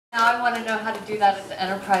Now I want to know how to do that at the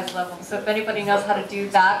enterprise level. So if anybody knows how to do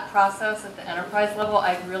that process at the enterprise level,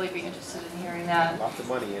 I'd really be interested in hearing that. Lots of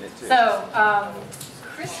money in it too. So,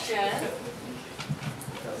 Christian.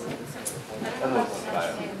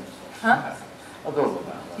 Huh? I'll do a little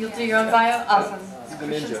bio. You'll do your own bio? Awesome.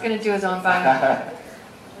 Christian's going to do his own bio.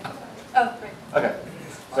 Oh, great. Okay.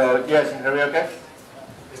 So you guys can hear me okay?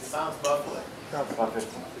 It sounds muffled.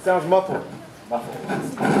 It sounds muffled. Muffled.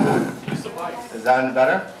 Use the mic. Is that any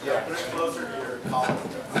better? Yeah, put it closer to your collar.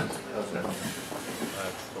 Closer.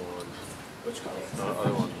 That's the one. Which collar? The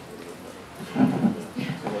other one.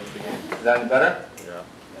 Is that any better? Yeah.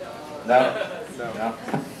 No? No. No?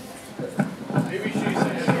 Maybe you should use a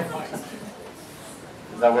mic.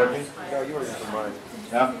 Is that working? No, you want to use the mic.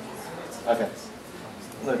 No? Okay.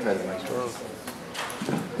 Let me try to make sure.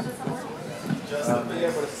 Just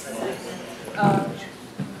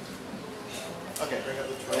okay, bring up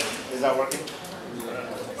the tray. Is that working?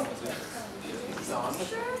 It's on.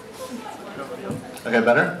 Okay,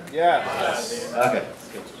 better? Yeah. Okay.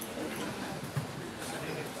 Good.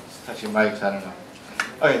 Just touching mics, I don't know.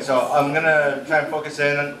 Okay, so I'm going to try and focus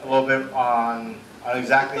in a little bit on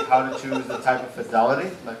exactly how to choose the type of fidelity,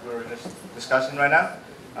 like we were just discussing right now,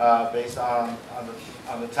 based on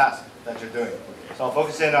the task that you're doing. So I'll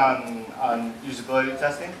focus in on usability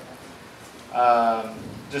testing.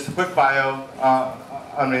 Just a quick bio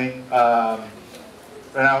on me. Right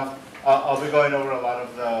now, I'll be going over a lot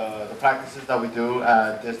of the practices that we do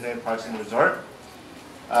at Disney Parks and Resort.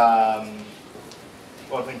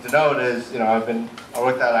 One thing to note is, I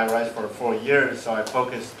worked at iRise for 4 years, so I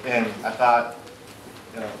focused in. I thought,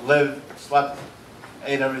 lived, slept,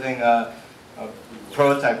 ate everything,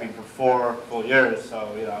 prototyping for 4 full years.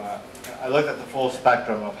 So, I looked at the full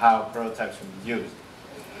spectrum of how prototypes can be used.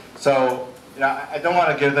 So, I don't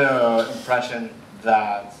want to give the impression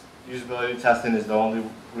that usability testing is the only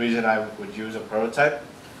reason I would use a prototype.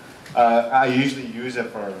 I usually use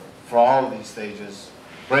it for all of these stages.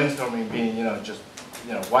 Brainstorming being, just,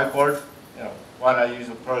 whiteboard. Why not use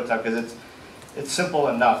a prototype? Because it's simple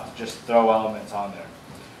enough to just throw elements on there.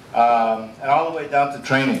 And all the way down to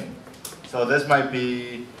training. So this might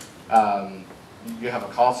be, you have a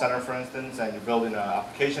call center, for instance, and you're building an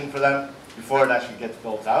application for them. Before it actually gets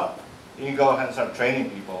built out, you can go ahead and start training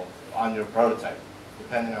people on your prototype,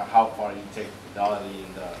 depending on how far you take the fidelity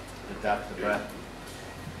and the depth, the breadth.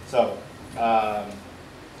 So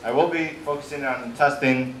I will be focusing on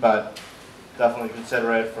testing, but definitely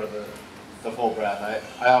consider it for the full breadth.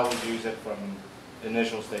 I always use it from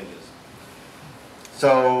initial stages.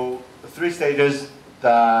 So the 3 stages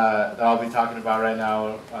that I'll be talking about right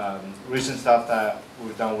now, recent stuff that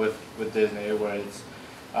we've done with Disney, where it's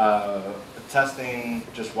testing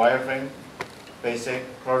just wireframe, basic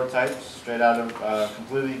prototypes, straight out of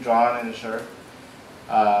completely drawn in a shirt,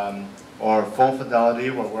 or full fidelity,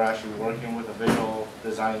 where we're actually working with a visual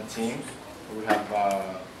design team. We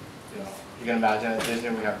have, you can imagine at Disney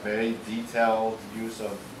we have very detailed use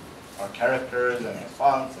of our characters and our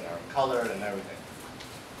fonts and our color and everything.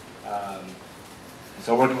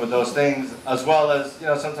 So working with those things, as well as,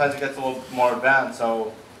 sometimes it gets a little more advanced,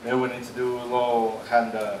 so maybe we need to do a little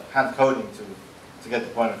hand coding to get the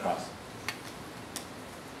point across.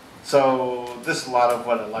 So this is a lot of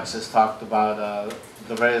what Alexis talked about,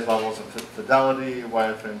 the various levels of fidelity,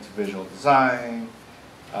 wireframe to visual design,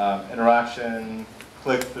 interaction,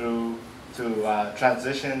 click-through to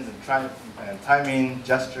transitions and timing,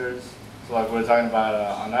 gestures. So like we were talking about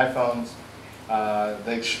on iPhones,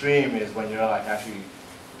 the extreme is when you're like actually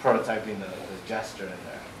prototyping the gesture in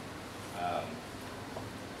there.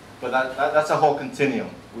 But that's a whole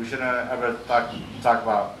continuum. We shouldn't ever talk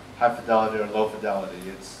about high fidelity or low fidelity.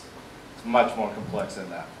 It's much more complex than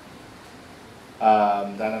that.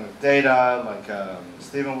 Dynamic data, like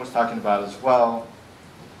Stephen was talking about as well.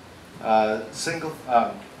 The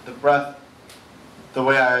breadth, the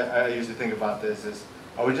way I usually think about this is,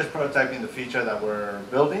 are we just prototyping the feature that we're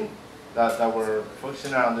building, that we're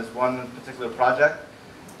focusing on this one particular project,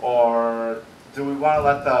 or do we want to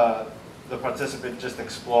let the participant just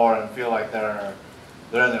explore and feel like they're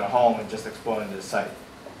in their home and just exploring this site?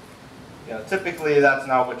 Typically that's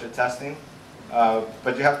not what you're testing,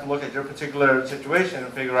 but you have to look at your particular situation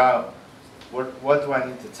and figure out what do I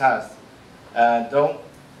need to test, and don't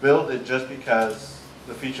build it just because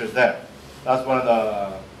the feature's there. That's one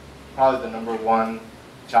of probably the #1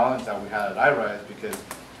 challenge that we had at iRise, because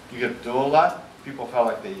you could do a lot, people felt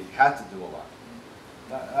like they had to do a lot.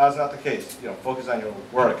 That's not the case. Focus on your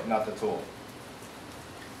work, not the tool.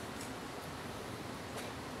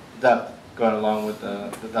 Depth, going along with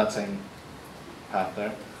that same path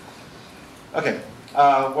there. Okay,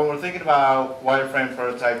 When we're thinking about wireframe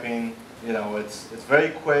prototyping, you know, it's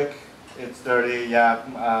very quick, it's dirty. Yeah,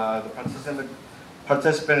 the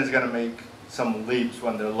participant is going to make some leaps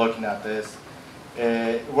when they're looking at this.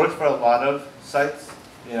 It works for a lot of sites.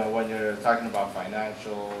 You know, when you're talking about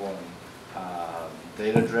financial and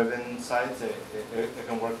data-driven sites, it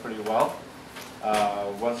can work pretty well.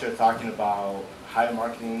 Once you're talking about high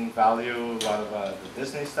marketing value, a lot of the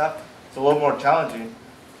Disney stuff, it's a little more challenging.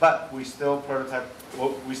 But we still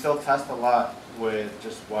test a lot with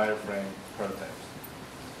just wireframe prototypes.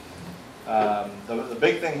 The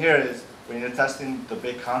big thing here is when you're testing the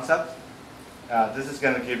big concept, this is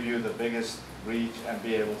going to give you the biggest reach and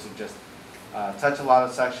be able to just touch a lot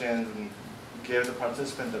of sections and give the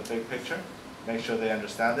participant the big picture, make sure they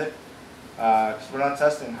understand it. Because we're not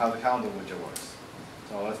testing how the calendar widget works.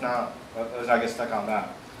 So let's not get stuck on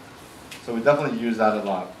that. So we definitely use that a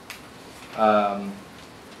lot.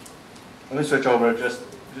 Let me switch over, just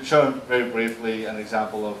to show very briefly an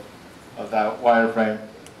example of that wireframe.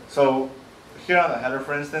 So here on the header,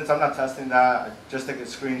 for instance, I'm not testing that. I just take a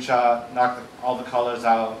screenshot, knock all the colors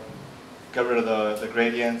out, get rid of the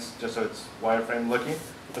gradients, just so it's wireframe looking.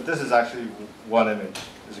 But this is actually one image,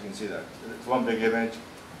 as you can see there. It's one big image.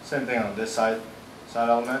 Same thing on this side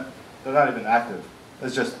element. They're not even active.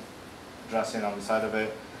 It's just dressing on the side of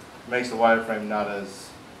it. Makes the wireframe not as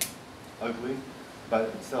ugly, but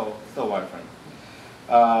it's still wireframe.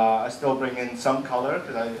 I still bring in some color,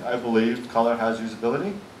 because I believe color has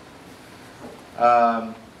usability.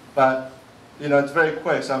 But you know, it's very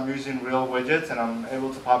quick, so I'm using real widgets, and I'm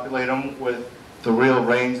able to populate them with the real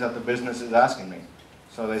range that the business is asking me.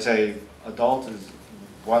 So they say adult is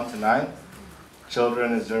 1 to 9,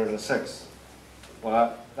 children is 0 to 6.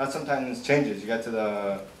 Well, that sometimes changes. You get to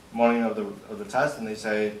the morning of the test, and they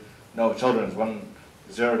say, no, children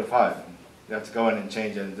is 0 to 5. You have to go in and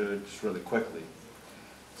change it and do it just really quickly.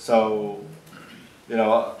 So, you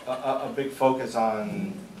know, a big focus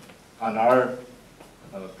on our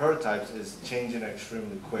prototypes is changing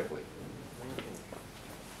extremely quickly.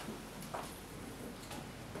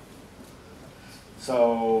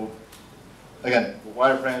 So, again,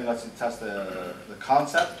 wireframe lets you test the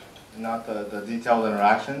concept, not the detailed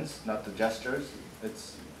interactions, not the gestures.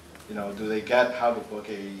 It's, you know, do they get how to book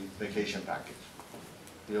a vacation package,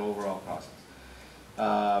 the overall process.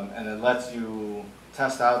 And it lets you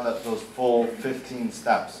test out those full 15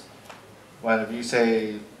 steps. When if you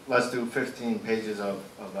say, let's do 15 pages of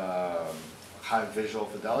high visual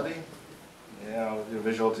fidelity, you know, your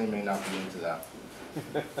visual team may not be into that.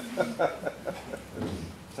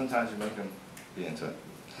 Sometimes you make them be into it.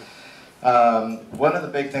 One of the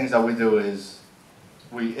big things that we do is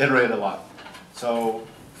we iterate a lot. So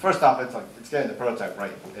first off, it's getting the prototype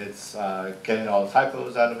right. It's getting all the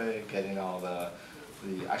typos out of it, getting all the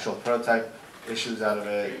actual prototype issues out of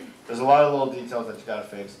it. There's a lot of little details that you gotta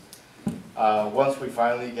fix. Once we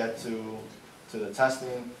finally get to the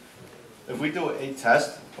testing, if we do a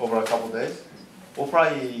test over a couple days, we'll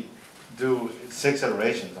probably do 6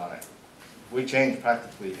 iterations on it. We change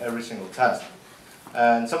practically every single test.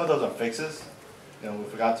 And some of those are fixes. You know, we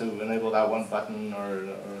forgot to enable that one button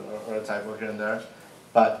or a typo here and there.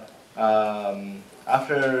 But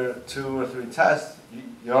after 2 or 3 tests,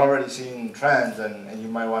 you're already seeing trends, and you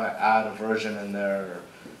might want to add a version in there,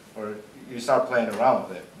 or you start playing around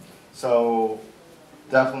with it. So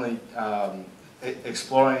definitely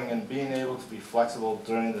exploring and being able to be flexible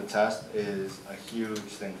during the test is a huge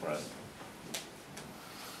thing for us.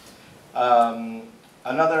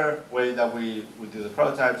 Another way that we do the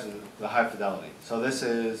prototypes is the high fidelity. So this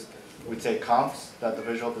is, we take comps that the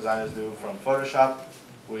visual designers do from Photoshop,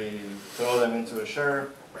 we throw them into Azure,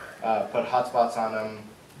 put hotspots on them,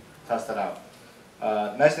 test it out.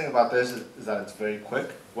 Nice thing about this is that it's very quick.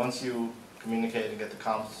 Once you communicate and get the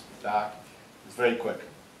comps back, it's very quick.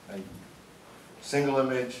 Like, single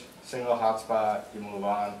image, single hotspot, you move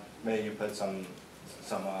on. Maybe you put some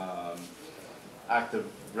active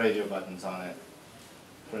radio buttons on it,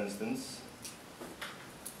 for instance.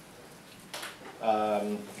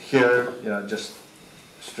 Here, you know, just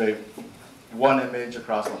straight one image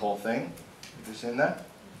across the whole thing. If you've seen that,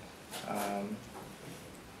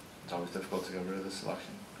 it's always difficult to get rid of the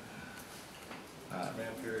selection.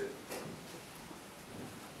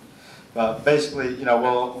 But basically, you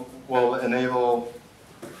know, we'll enable.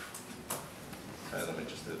 Sorry, let me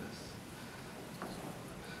just do this.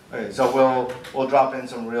 Okay, so we'll drop in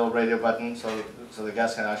some real radio buttons so the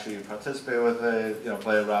guests can actually participate with it, you know,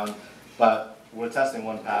 play around. But we're testing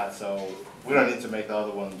one path, so we don't need to make the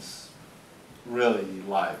other ones really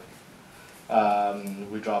live.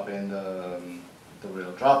 We drop in the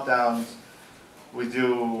real drop downs. We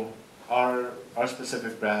do our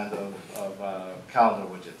specific brand of calendar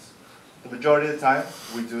widgets. The majority of the time,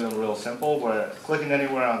 we do them real simple, where clicking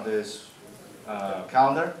anywhere on this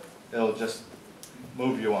calendar, it'll just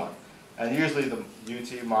move you on. And usually the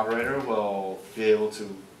UT moderator will be able to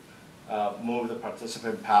move the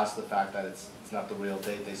participant past the fact that it's not the real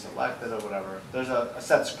date they selected or whatever. There's a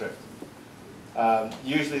set script.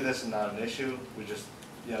 Usually this is not an issue. We just,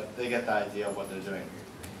 they get the idea of what they're doing.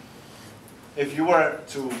 If you were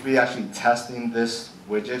to be actually testing this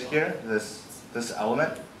widget here, this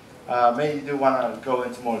element, maybe you do want to go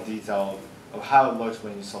into more detail of how it looks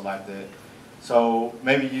when you select it. So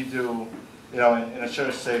maybe you do, in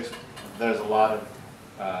Assure 6, there's a lot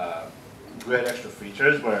of great extra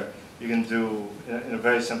features where you can do, in a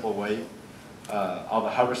very simple way, all the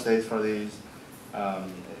hover states for these.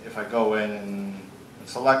 If I go in and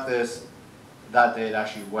select this, that date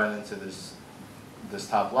actually went into this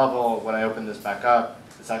top level. When I open this back up,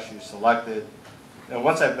 it's actually selected. And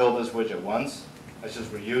once I build this widget once, I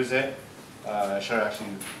just reuse it. Assure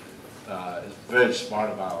actually is very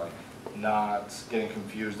smart about not getting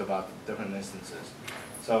confused about different instances.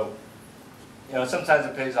 So, sometimes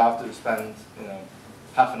it pays off to spend,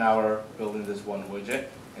 half an hour building this one widget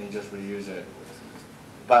and you just reuse it.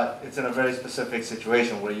 But it's in a very specific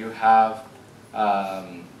situation where you have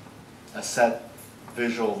a set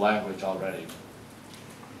visual language already.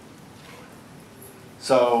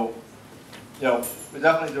 So, we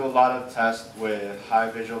definitely do a lot of tests with high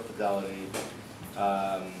visual fidelity.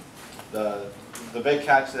 The big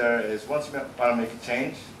catch there is once you want to make a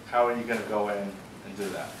change, how are you going to go in and do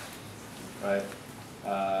that, right?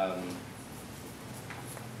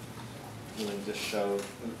 Let me just show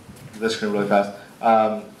this screen really fast.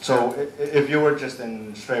 So if you were just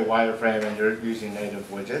in straight wireframe and you're using native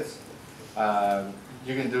widgets,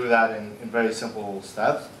 you can do that in very simple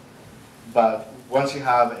steps. But once you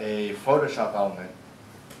have a Photoshop element,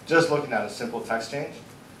 just looking at a simple text change,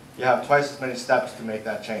 you have twice as many steps to make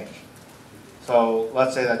that change. So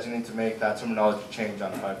let's say that you need to make that terminology change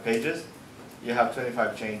on 5 pages. You have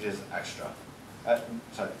 25 changes extra.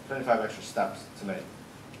 25 extra steps to make.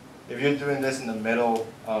 If you're doing this in the middle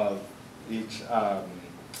of each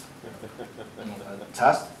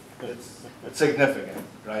test, it's significant,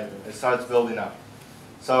 right? It starts building up.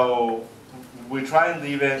 So we try and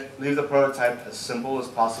leave the prototype as simple as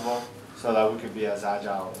possible so that we can be as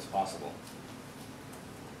agile as possible.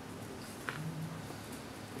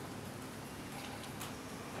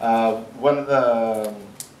 One of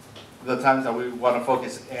the times that we want to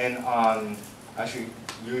focus in on actually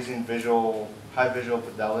using high visual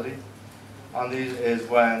fidelity on these is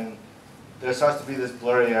when there starts to be this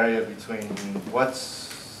blurry area between what's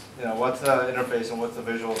the interface and what's the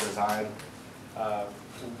visual design.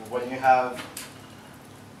 When you have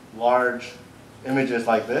large images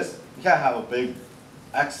like this, you can't have a big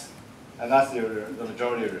X, and that's the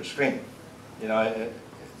majority of your screen.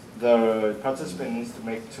 The participant needs to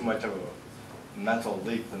make too much of a mental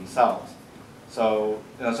leap themselves. So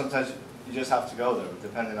sometimes you just have to go there,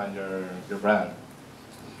 depending on your brand.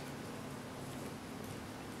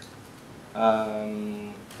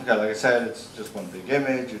 Okay, like I said, it's just one big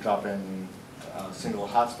image. You drop in a single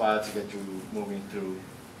hotspot to get you moving through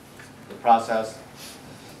the process,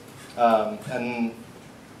 and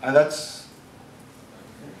that's,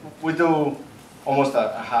 we do almost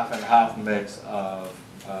a half and half mix of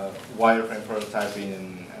wireframe prototyping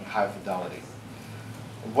and high fidelity.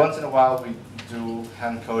 Once in a while, we do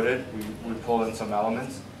hand-coded. We pull in some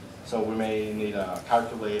elements. So we may need a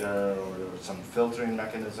calculator or some filtering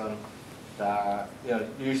mechanism that,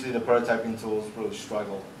 usually the prototyping tools really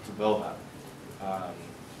struggle to build that.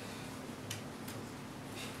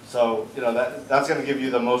 So, that's going to give you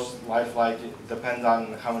the most lifelike. It depends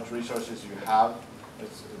on how much resources you have.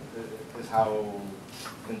 It's how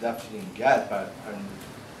in-depth you can get, but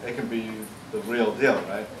it can be the real deal,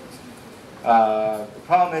 right? The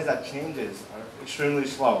problem is that changes are extremely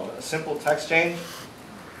slow. A simple text change,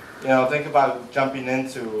 think about jumping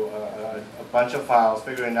into a bunch of files,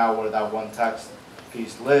 figuring out where that one text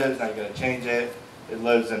piece lives. Now you got to change it. It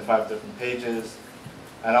lives in 5 different pages.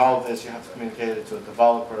 And all of this, you have to communicate it to a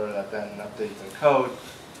developer that then updates the code.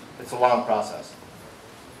 It's a long process.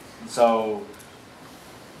 So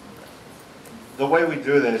the way we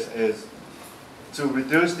do this is to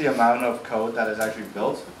reduce the amount of code that is actually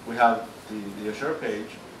built. We have the Assure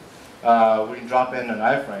page. We can drop in an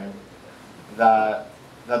iframe that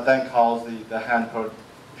then calls the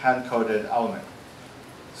hand-coded element.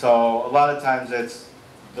 So a lot of times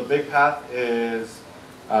the big path is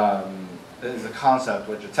a concept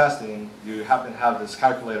which you're testing. You happen to have this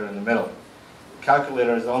calculator in the middle.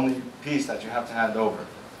 Calculator is the only piece that you have to hand over.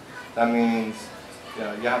 That means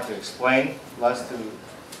you have to explain less to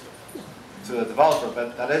the developer,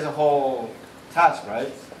 but that is a whole task,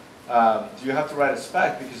 right? You have to write a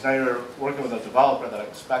spec because now you're working with a developer that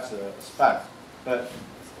expects a spec, but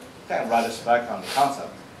you can't write a spec on the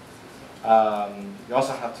concept. You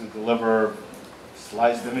also have to deliver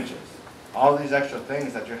sliced images. All these extra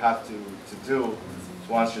things that you have to do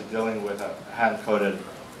once you're dealing with a hand-coded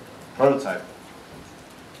prototype.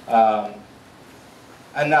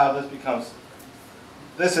 And now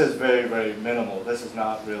this is very, very minimal. This is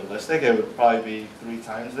not realistic. It would probably be 3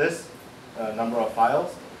 times this number of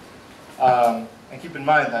files. And keep in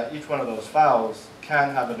mind that each one of those files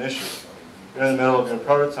can have an issue. You're in the middle of your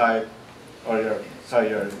prototype, or your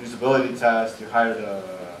usability test, you hired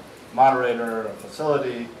a moderator, a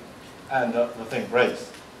facility, and the thing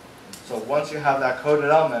breaks. So once you have that coded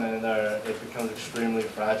element in there, it becomes extremely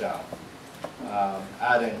fragile.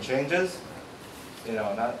 Add in changes,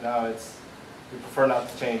 now we prefer not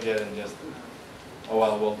to change it and just, oh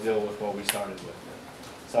well, we'll deal with what we started with.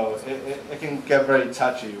 So it can get very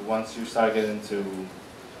touchy once you start getting into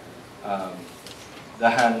the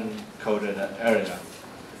hand-coded area.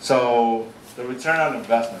 So the return on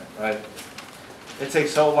investment, right? It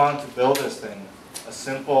takes so long to build this thing. A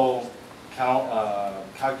simple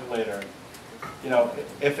calculator.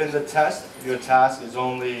 If in the test your task is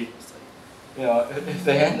only, if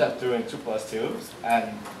they end up doing 2 + 2,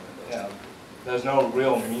 and there's no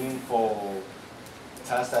real meaningful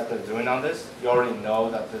test that they're doing on this, you already know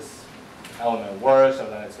that this element works or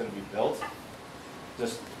that it's going to be built.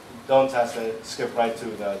 Just don't test it, skip right to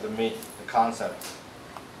the meat, the concept.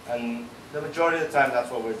 And the majority of the time, that's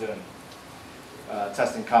what we're doing,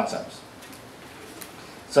 testing concepts.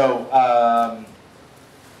 So,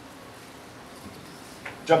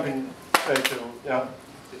 jumping straight to,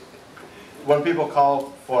 when people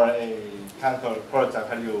call for a hand-coded prototype,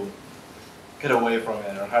 how do you get away from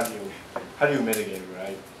it, or how do you mitigate it,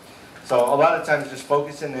 right? So a lot of times just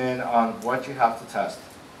focusing in on what you have to test.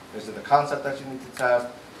 Is it the concept that you need to test?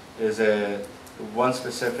 Is it one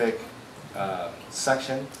specific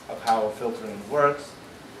section of how filtering works?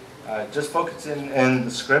 Just focusing in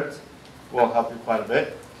the script will help you quite a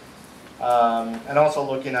bit. And also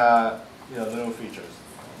looking at the new features.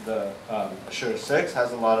 The Assure 6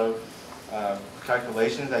 has a lot of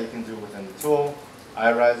calculations that you can do within the tool.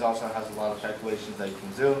 iRise also has a lot of calculations that you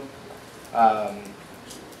can do.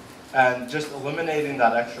 And just eliminating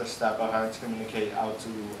that extra step of having to communicate out to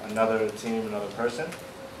another team, another person.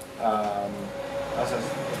 Us as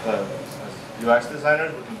UX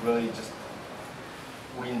designers,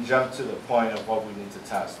 we can jump to the point of what we need to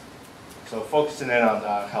test. So focusing in on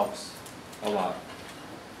that helps a lot.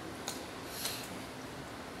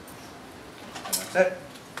 And that's it.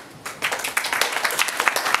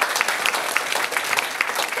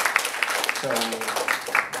 So,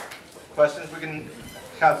 questions? We can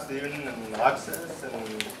have Steven and Alexis and...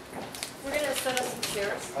 We're going to set up some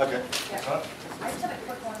chairs. Okay. Yeah. Huh? I just have a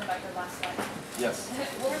quick one about your last slide. Yes.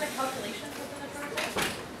 What were the calculations within the project?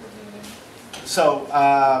 So,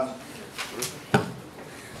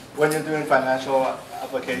 when you're doing financial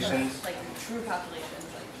applications... Like true calculations.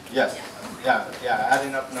 Like, Yes. Yeah.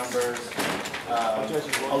 Adding up numbers.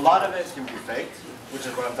 A lot of it can be faked, which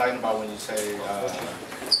is what I'm talking about when you say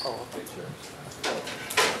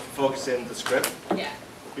focus in the script. yeah.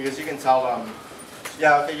 Because you can tell them,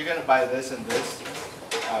 yeah, okay, you're going to buy this and this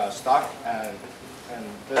stock, and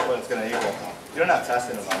this is what it's going to equal. You're not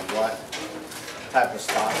testing about what type of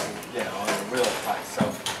stock, in real price. So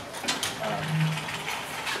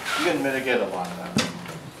you can mitigate a lot of that.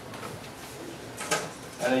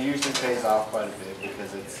 And it usually pays off quite a bit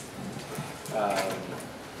because it's,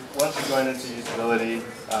 once you're going into usability,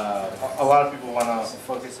 a lot of people want to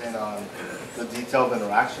focus in on the detailed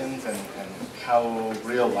interactions and how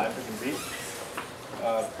real life it can be.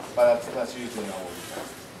 But that's usually not what we do.